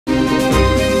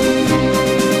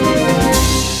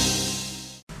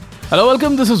Hello,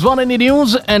 welcome. This is Oneindia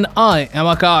News and I am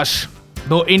Akash.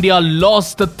 Though India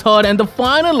lost the third and the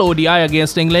final ODI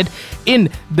against England in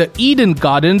the Eden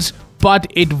Gardens, but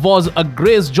it was a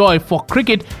great joy for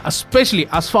cricket, especially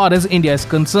as far as India is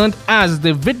concerned, as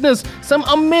they witnessed some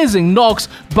amazing knocks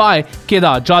by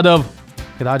Kedar Jadhav.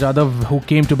 Kedar Jadhav, who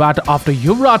came to bat after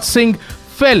Yuvraj Singh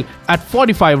fell at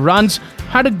 45 runs,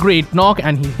 had a great knock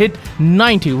and he hit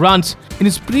 90 runs. In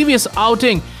his previous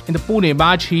outing in the Pune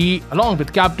match, he, along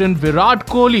with captain Virat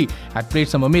Kohli, had played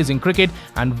some amazing cricket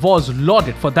and was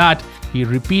lauded for that. He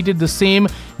repeated the same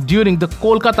during the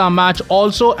Kolkata match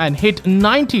also and hit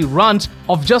 90 runs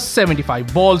of just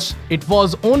 75 balls. It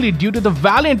was only due to the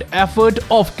valiant effort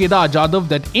of Kedar Jadhav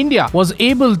that India was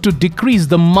able to decrease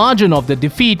the margin of the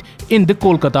defeat in the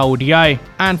Kolkata ODI.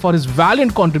 And for his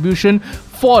valiant contribution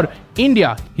for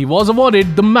India, he was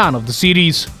awarded the Man of the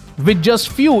Series. With just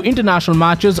few international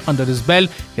matches under his belt,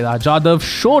 Kedar Jadhav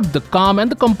showed the calm and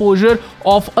the composure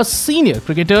of a senior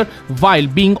cricketer while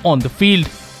being on the field.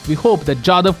 We hope that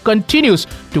Jadhav continues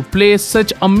to play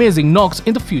such amazing knocks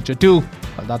in the future too.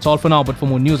 Well, that's all for now, but for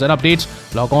more news and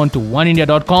updates, log on to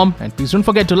oneindia.com and please don't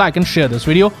forget to like and share this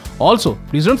video. Also,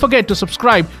 please don't forget to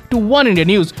subscribe to Oneindia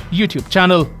News YouTube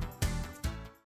channel.